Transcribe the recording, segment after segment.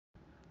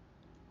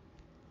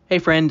Hey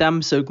friend,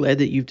 I'm so glad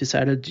that you've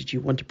decided that you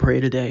want to pray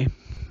today.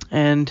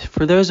 And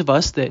for those of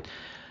us that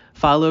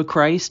follow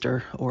Christ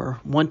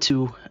or want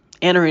to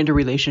enter into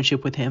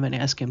relationship with him and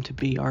ask him to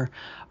be our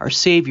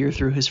Savior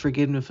through his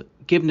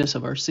forgiveness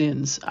of our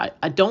sins,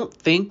 I don't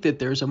think that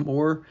there's a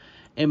more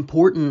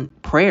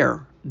important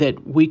prayer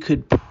that we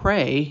could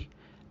pray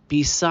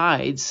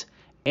besides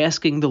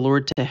asking the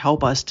Lord to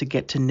help us to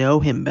get to know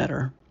him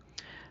better.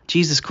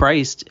 Jesus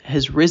Christ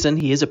has risen.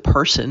 He is a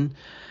person.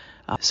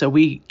 So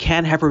we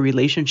can have a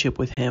relationship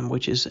with him,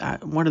 which is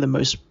one of the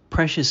most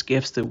precious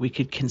gifts that we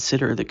could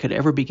consider that could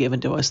ever be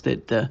given to us,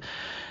 that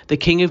the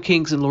King of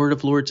Kings and Lord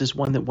of Lords is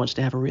one that wants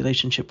to have a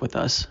relationship with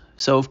us.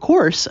 So, of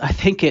course, I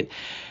think it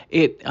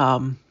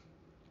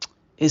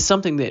is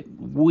something that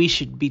we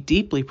should be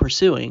deeply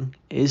pursuing,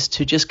 is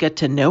to just get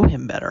to know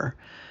him better.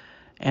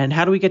 And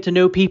how do we get to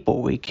know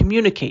people? We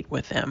communicate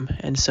with them.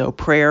 And so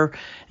prayer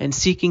and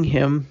seeking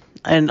him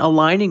and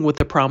aligning with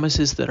the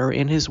promises that are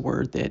in his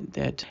word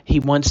that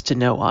he wants to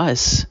know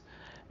us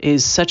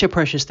is such a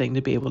precious thing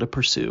to be able to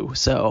pursue.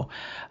 So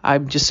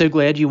I'm just so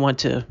glad you want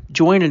to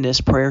join in this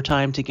prayer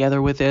time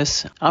together with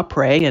us. I'll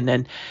pray, and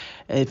then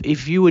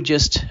if you would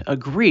just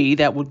agree,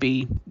 that would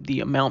be the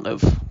amount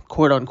of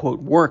quote unquote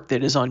work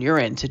that is on your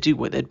end to do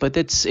with it. But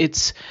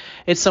it's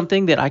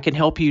something that I can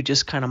help you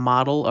just kind of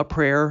model a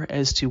prayer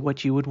as to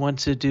what you would want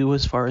to do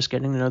as far as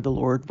getting to know the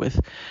Lord with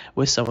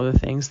some of the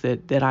things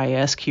that I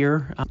ask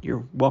here.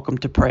 You're welcome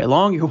to pray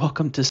along. You're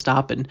welcome to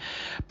stop and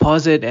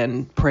pause it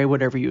and pray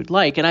whatever you'd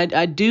like. And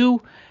I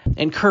do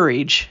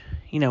encourage,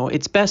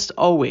 it's best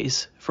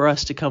always for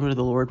us to come to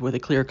the Lord with a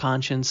clear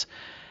conscience.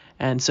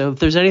 And so if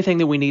there's anything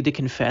that we need to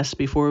confess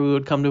before we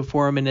would come to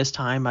him in this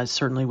time, I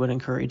certainly would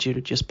encourage you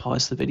to just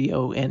pause the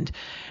video and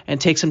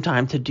take some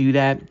time to do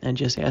that and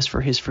just ask for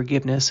his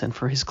forgiveness and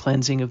for his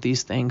cleansing of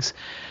these things,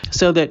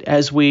 so that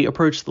as we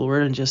approach the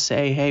Lord and just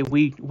say, hey,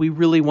 we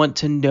really want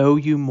to know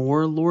you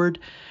more, Lord,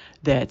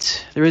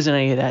 that there isn't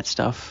any of that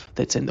stuff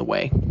that's in the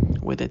way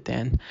with it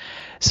then.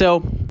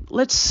 So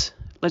let's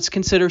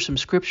consider some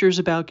scriptures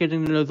about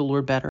getting to know the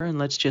Lord better, and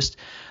let's just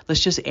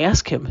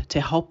ask him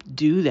to help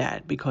do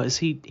that, because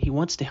he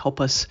wants to help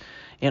us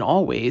in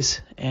all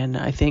ways, and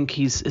I think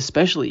he's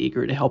especially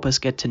eager to help us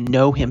get to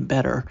know him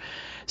better,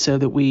 so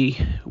that we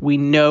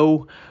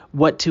know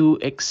what to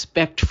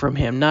expect from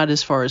him, not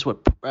as far as what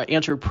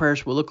answered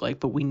prayers will look like,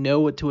 but we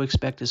know what to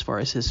expect as far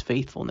as his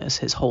faithfulness,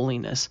 his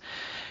holiness,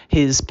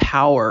 his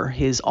power,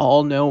 his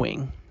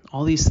all-knowing,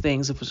 all these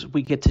things. If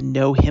we get to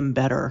know him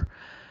better,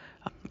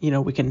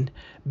 we can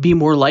be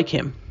more like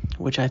him,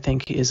 which I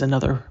think is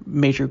another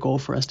major goal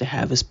for us to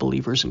have as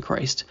believers in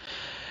Christ.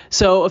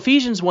 So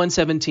Ephesians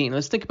 1:17,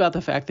 let's think about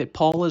the fact that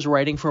Paul is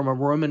writing from a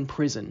Roman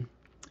prison,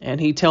 and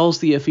he tells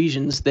the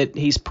Ephesians that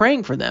he's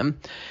praying for them,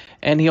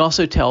 and he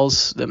also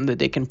tells them that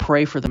they can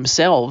pray for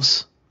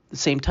themselves, the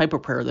same type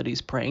of prayer that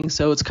he's praying.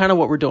 So it's kind of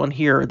what we're doing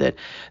here, that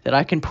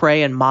I can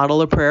pray and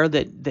model a prayer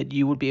that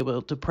you would be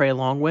able to pray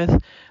along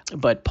with.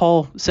 But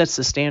Paul sets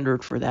the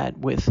standard for that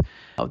with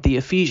the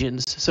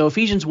Ephesians. So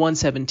Ephesians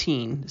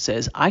 1:17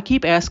 says, I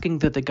keep asking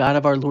that the God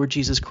of our Lord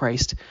Jesus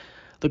Christ,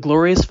 the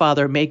glorious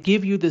Father, may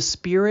give you the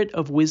spirit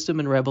of wisdom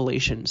and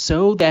revelation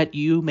so that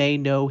you may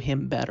know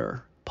him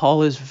better.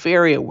 Paul is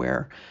very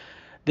aware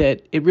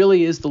that it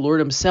really is the Lord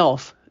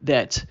himself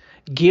that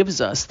gives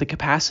us the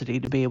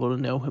capacity to be able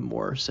to know him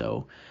more.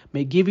 So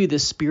may give you the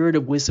spirit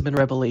of wisdom and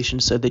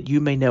revelation so that you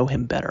may know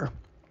him better.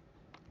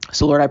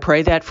 So Lord, I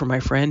pray that for my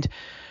friend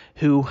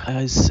who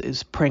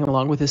is praying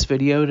along with this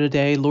video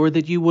today, Lord,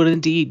 that you would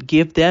indeed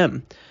give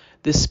them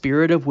the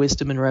spirit of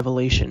wisdom and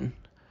revelation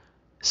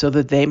so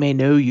that they may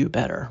know you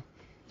better.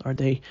 Or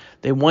they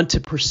want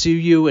to pursue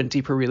you in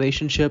deeper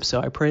relationships. So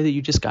I pray that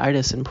you just guide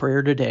us in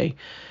prayer today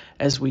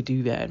as we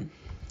do that.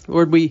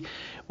 Lord, we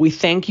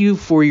thank you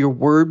for your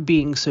word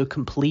being so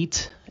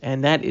complete,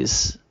 and that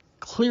is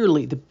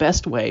clearly the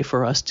best way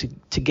for us to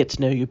get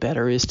to know you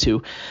better, is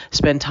to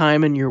spend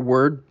time in your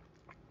word.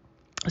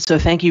 So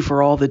thank you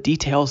for all the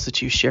details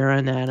that you share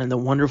in that and the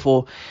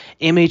wonderful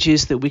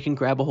images that we can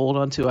grab a hold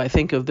onto. I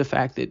think of the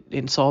fact that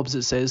in Psalms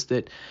it says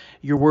that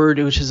your word,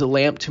 which is a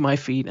lamp to my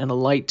feet and a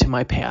light to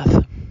my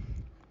path,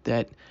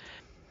 that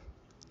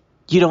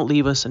you don't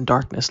leave us in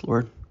darkness,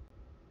 Lord.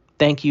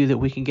 Thank you that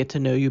we can get to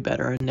know you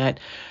better, and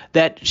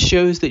that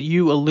shows that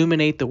you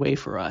illuminate the way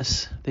for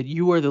us, that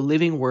you are the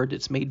living word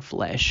that's made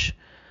flesh.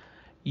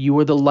 You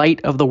are the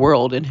light of the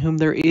world, in whom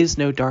there is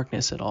no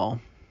darkness at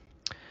all.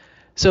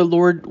 So,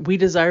 Lord, we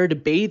desire to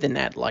bathe in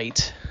that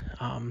light,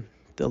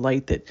 the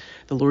light that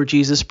the Lord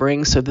Jesus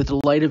brings, so that the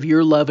light of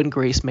your love and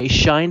grace may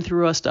shine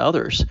through us to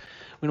others.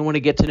 We don't want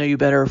to get to know you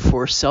better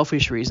for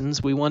selfish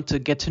reasons. We want to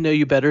get to know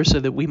you better so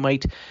that we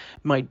might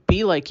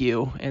be like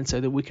you, and so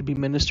that we could be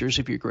ministers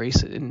of your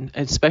grace, and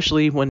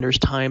especially when there's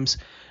times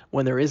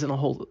when there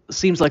isn't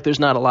seems like there's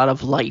not a lot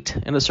of light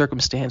in a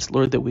circumstance,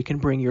 Lord, that we can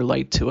bring your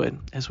light to it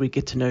as we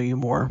get to know you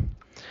more.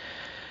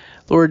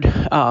 Lord,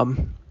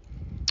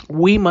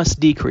 we must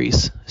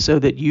decrease so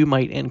that you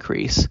might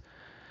increase.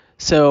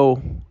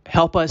 So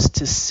help us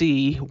to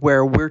see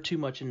where we're too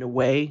much in the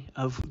way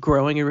of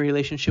growing a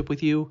relationship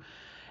with you,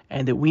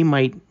 and that we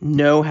might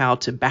know how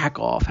to back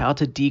off, how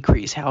to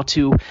decrease, how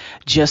to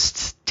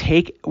just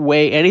take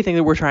away anything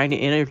that we're trying to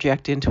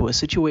interject into a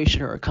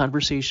situation or a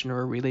conversation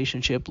or a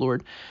relationship,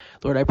 Lord.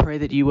 Lord, I pray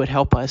that you would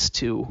help us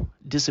to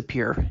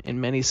disappear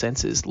in many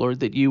senses, Lord,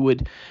 that you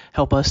would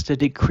help us to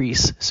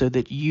decrease so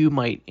that you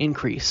might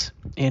increase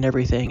in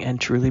everything and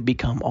truly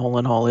become all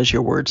in all, as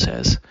your word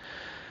says.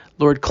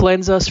 Lord,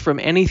 cleanse us from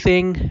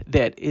anything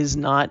that is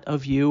not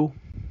of you,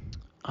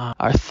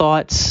 our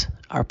thoughts,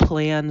 our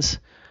plans,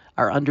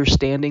 our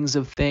understandings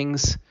of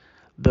things,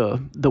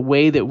 the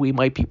way that we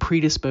might be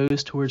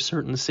predisposed towards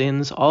certain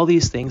sins, all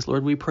these things,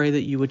 Lord, we pray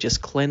that you would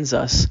just cleanse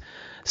us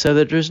so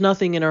that there's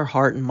nothing in our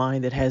heart and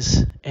mind that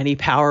has any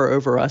power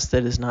over us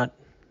that's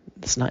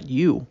not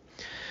you.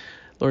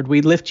 Lord,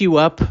 we lift you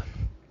up.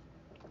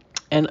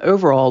 And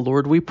overall,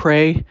 Lord, we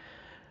pray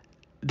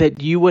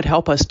that you would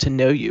help us to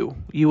know you.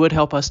 You would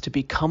help us to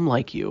become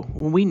like you.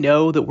 When we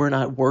know that we're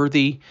not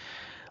worthy,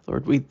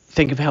 Lord, we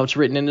think of how it's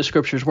written in the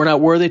scriptures, we're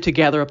not worthy to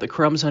gather up the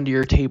crumbs under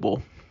your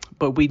table.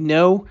 But we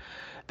know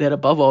that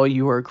above all,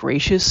 you are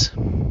gracious.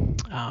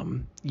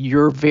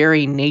 Your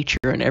very nature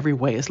in every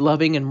way is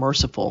loving and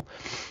merciful.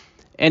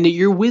 And that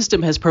your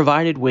wisdom has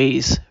provided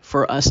ways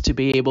for us to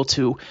be able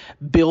to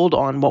build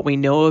on what we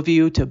know of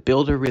you, to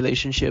build a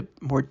relationship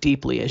more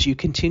deeply as you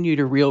continue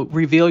to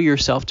reveal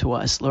yourself to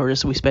us, Lord,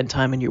 as we spend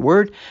time in your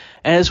word,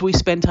 as we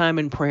spend time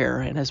in prayer,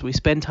 and as we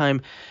spend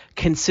time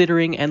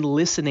considering and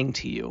listening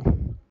to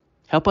you.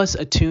 Help us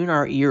attune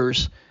our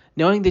ears,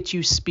 knowing that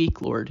you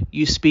speak, Lord.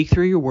 You speak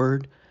through your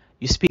word.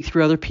 You speak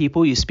through other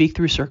people. You speak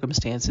through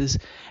circumstances.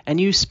 And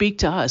you speak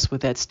to us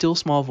with that still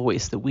small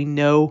voice that we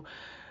know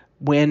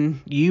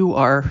when you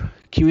are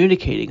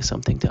communicating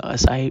something to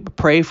us. I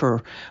pray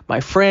for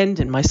my friend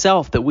and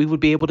myself that we would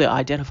be able to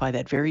identify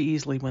that very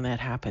easily when that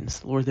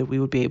happens. Lord, that we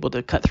would be able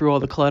to cut through all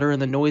the clutter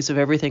and the noise of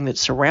everything that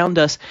surround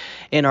us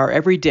in our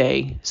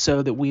everyday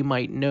so that we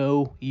might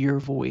know your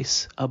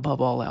voice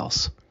above all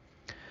else.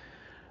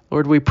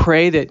 Lord, we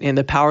pray that in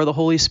the power of the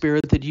Holy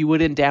Spirit that you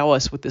would endow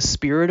us with the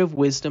spirit of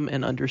wisdom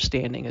and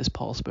understanding, as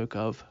Paul spoke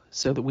of,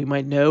 so that we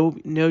might know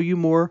you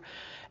more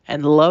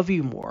and love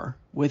you more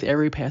with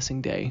every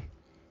passing day.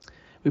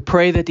 We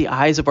pray that the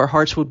eyes of our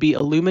hearts would be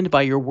illumined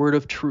by your word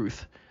of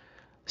truth,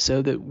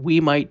 so that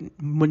we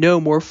might know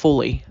more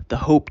fully the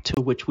hope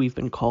to which we've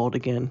been called,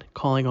 again,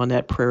 calling on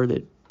that prayer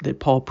that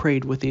Paul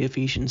prayed with the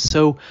Ephesians.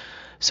 So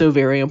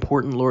very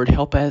important, Lord.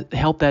 Help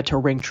that to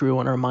ring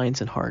true in our minds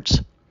and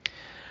hearts.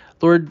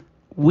 Lord,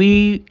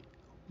 we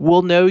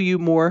will know you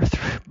more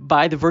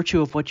by the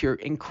virtue of what your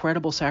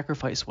incredible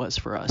sacrifice was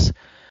for us.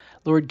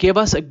 Lord, give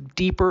us a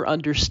deeper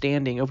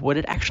understanding of what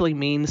it actually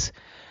means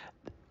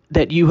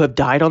that you have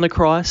died on the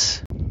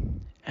cross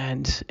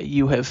and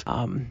you have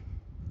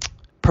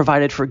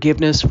provided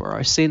forgiveness for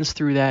our sins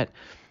through that.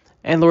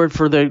 And Lord,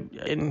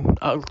 in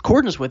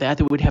accordance with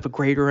that we'd have a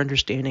greater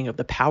understanding of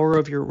the power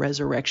of your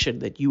resurrection,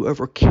 that you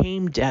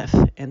overcame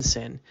death and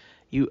sin.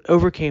 You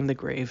overcame the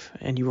grave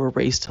and you were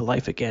raised to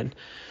life again.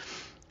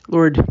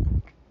 Lord,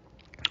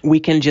 we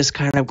can just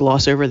kind of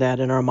gloss over that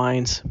in our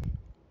minds.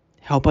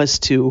 Help us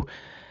to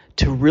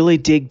really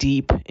dig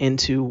deep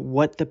into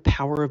what the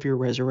power of your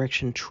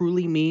resurrection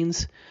truly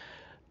means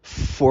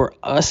for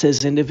us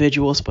as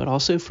individuals, but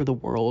also for the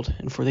world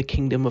and for the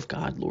kingdom of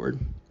God, Lord.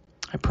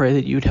 I pray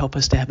that you'd help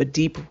us to have a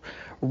deep,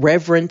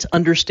 reverent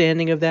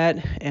understanding of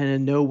that and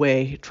in no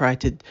way try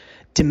to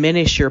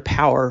diminish your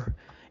power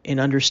in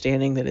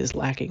understanding that is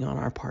lacking on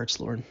our parts,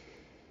 Lord.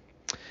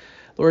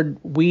 Lord,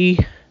 we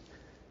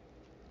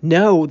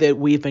know that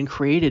we've been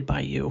created by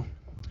you.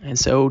 And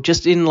so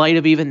just in light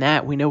of even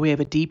that, we know we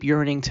have a deep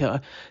yearning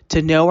to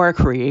know our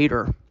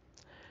Creator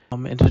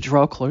and to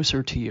draw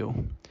closer to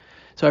you.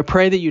 So I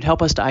pray that you'd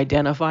help us to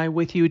identify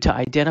with you, to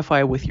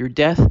identify with your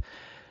death,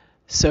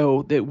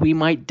 so that we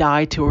might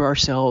die to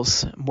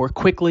ourselves more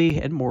quickly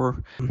and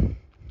more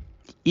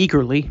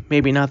eagerly,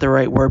 maybe not the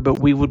right word, but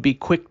we would be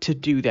quick to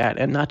do that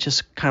and not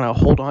just kind of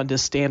hold on to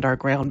stand our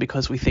ground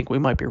because we think we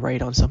might be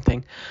right on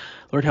something.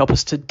 Lord, help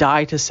us to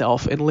die to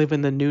self and live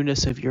in the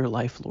newness of your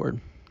life, Lord.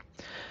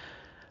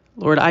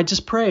 Lord, I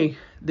just pray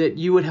that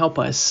you would help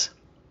us.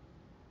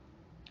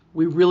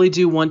 We really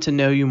do want to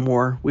know you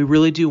more. We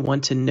really do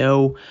want to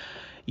know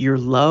your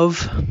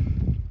love.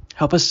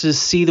 Help us to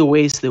see the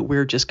ways that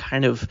we're just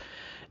kind of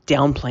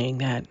downplaying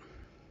that.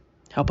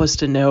 Help us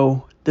to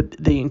know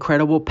the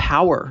incredible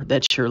power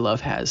that your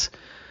love has.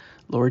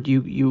 Lord,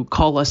 you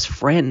call us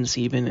friends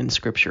even in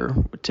Scripture.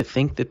 To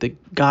think that the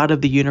God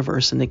of the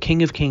universe and the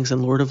King of Kings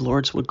and Lord of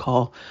Lords would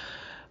call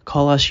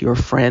us your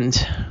friend,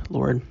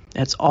 Lord.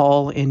 That's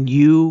all in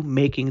you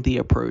making the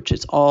approach.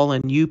 It's all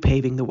in you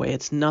paving the way.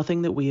 It's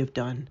nothing that we have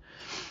done.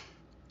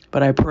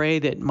 But I pray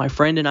that my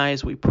friend and I,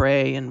 as we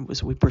pray and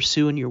as we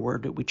pursue in your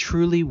word, that we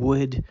truly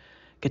would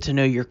get to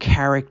know your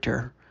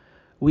character.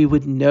 We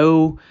would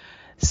know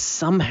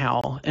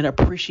somehow an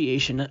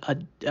appreciation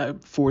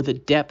for the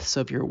depths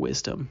of your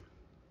wisdom.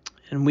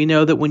 And we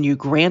know that when you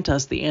grant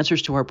us the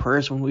answers to our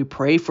prayers, when we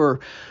pray for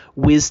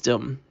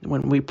wisdom,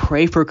 when we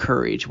pray for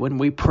courage, when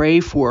we pray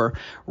for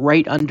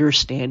right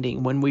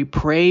understanding, when we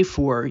pray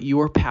for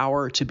your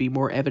power to be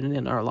more evident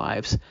in our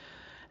lives,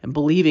 and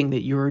believing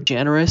that you're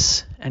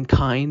generous and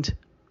kind,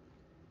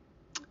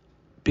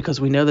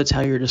 because we know that's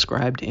how you're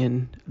described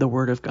in the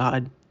Word of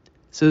God.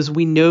 So as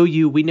we know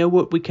you, we know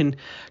what we can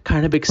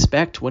kind of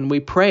expect when we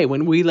pray,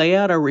 when we lay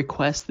out our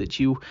requests, that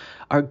you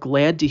are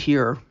glad to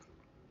hear,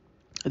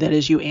 that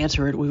as you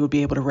answer it, we will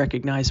be able to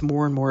recognize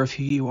more and more of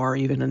who you are,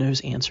 even in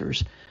those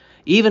answers.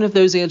 Even if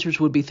those answers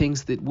would be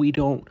things that we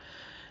don't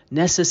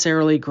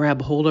necessarily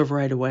grab hold of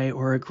right away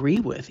or agree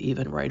with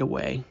even right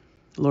away.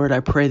 Lord,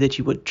 I pray that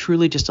you would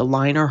truly just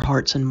align our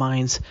hearts and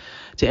minds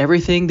to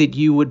everything that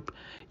you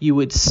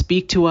would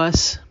speak to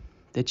us,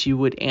 that you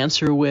would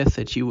answer with,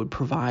 that you would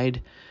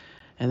provide,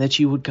 and that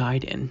you would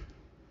guide in.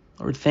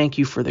 Lord, thank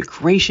you for the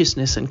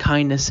graciousness and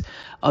kindness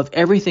of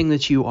everything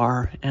that you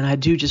are. And I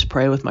do just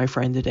pray with my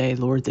friend today,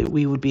 Lord, that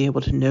we would be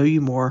able to know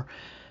you more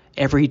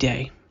every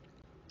day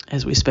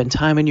as we spend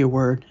time in your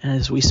word and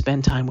as we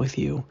spend time with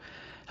you.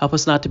 Help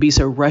us not to be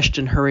so rushed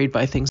and hurried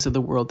by things of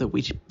the world that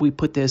we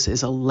put this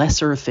as a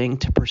lesser thing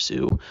to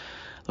pursue.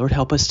 Lord,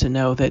 help us to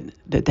know that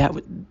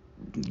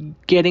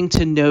getting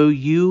to know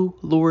you,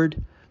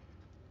 Lord,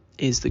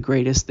 is the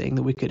greatest thing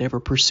that we could ever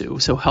pursue.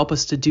 So help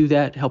us to do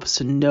that. Help us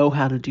to know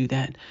how to do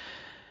that.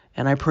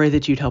 And I pray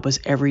that you'd help us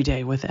every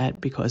day with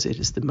that, because it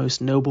is the most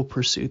noble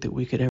pursuit that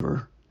we could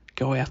ever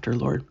go after,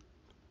 Lord.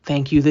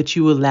 Thank you that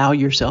you allow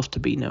yourself to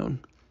be known.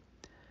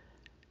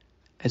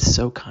 It's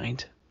so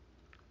kind.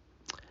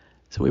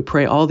 So we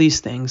pray all these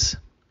things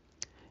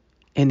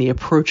in the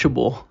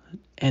approachable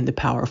and the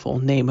powerful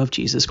name of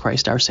Jesus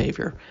Christ, our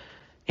Savior.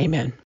 Amen.